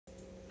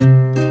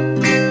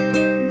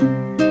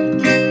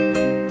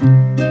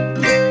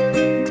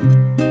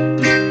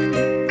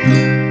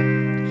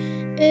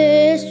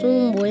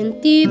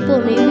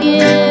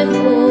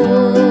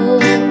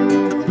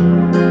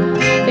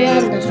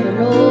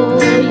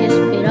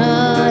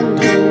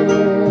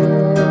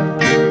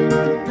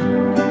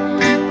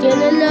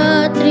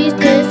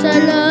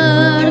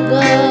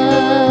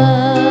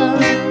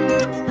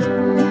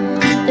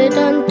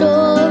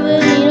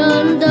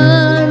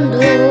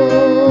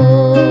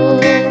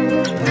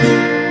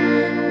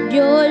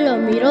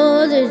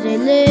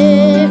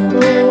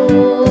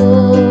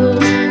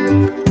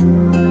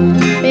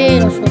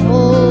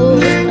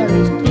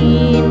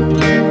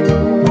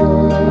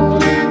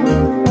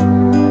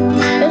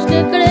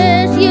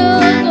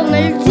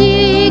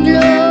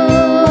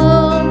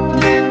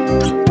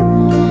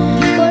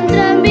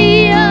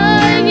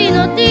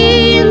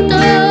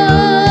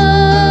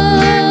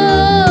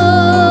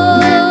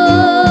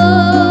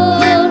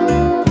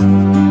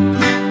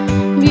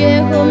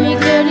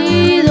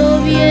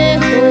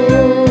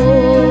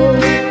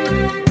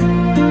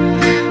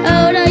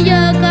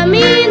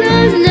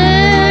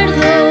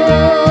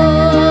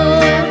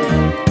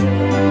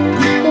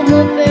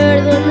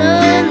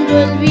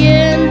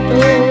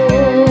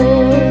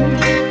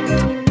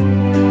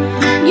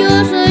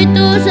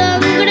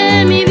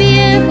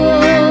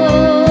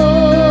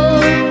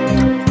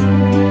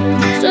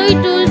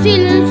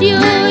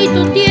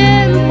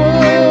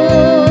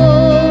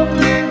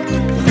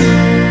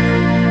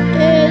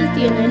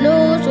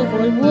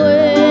árbol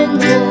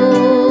bueno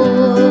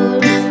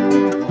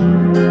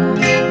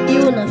y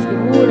una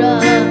figura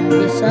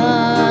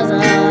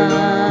pesada.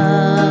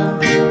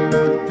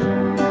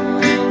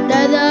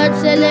 La edad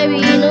se le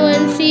vino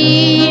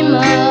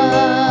encima,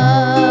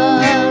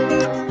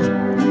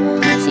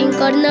 sin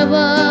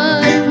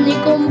carnaval ni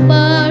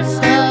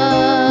comparsa.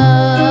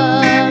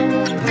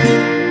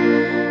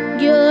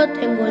 Yo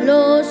tengo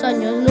los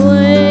años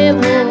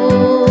nuevos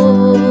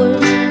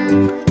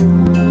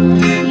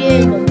y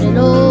el hombre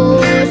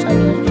los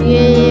años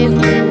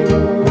viejos.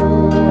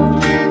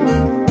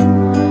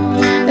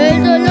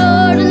 El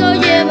dolor lo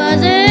lleva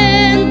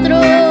dentro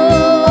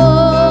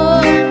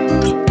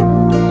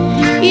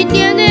y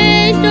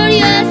tiene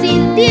historia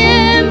sin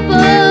tiempo.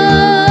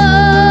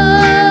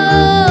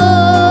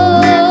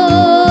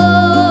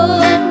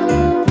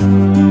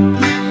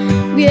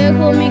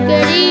 Viejo, mi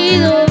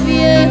querido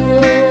viejo,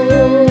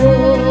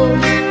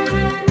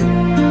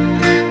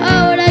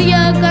 ahora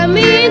ya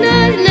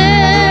caminas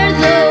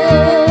lerdo,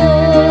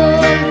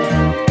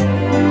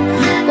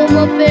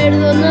 como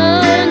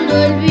perdonando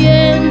el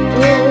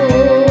viento.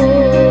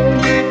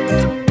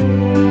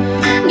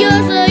 Yo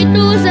soy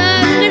tu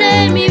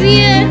sangre, mi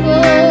viejo,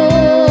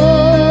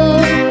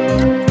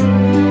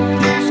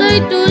 soy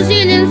tu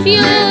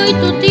silencio y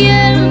tu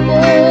tiempo.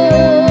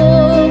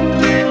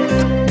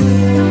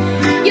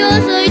 Yo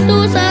soy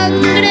tu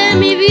sangre,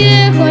 mi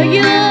viejo,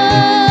 yo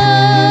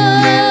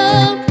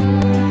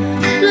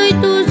soy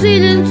tu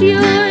silencio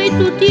y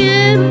tu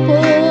tiempo.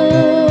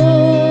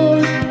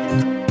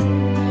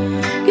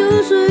 Yo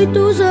soy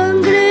tu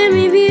sangre,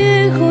 mi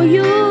viejo,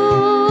 yo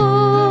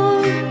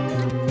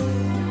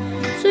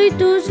soy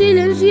tu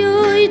silencio